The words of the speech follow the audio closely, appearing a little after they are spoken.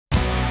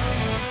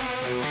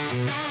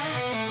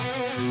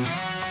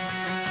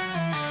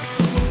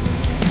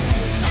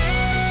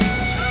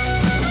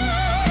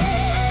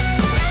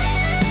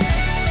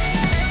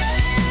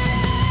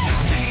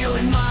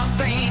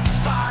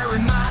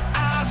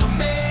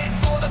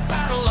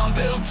I'm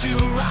built to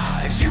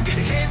rise. You can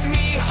hit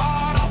me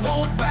hard, I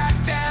won't back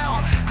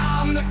down.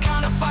 I'm the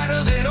kind of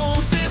fighter that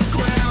owns this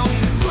ground.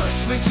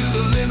 Push me to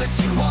the limit,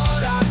 see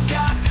what I've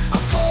got.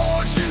 I'm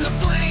forged in the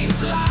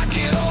flames, like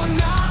it or not.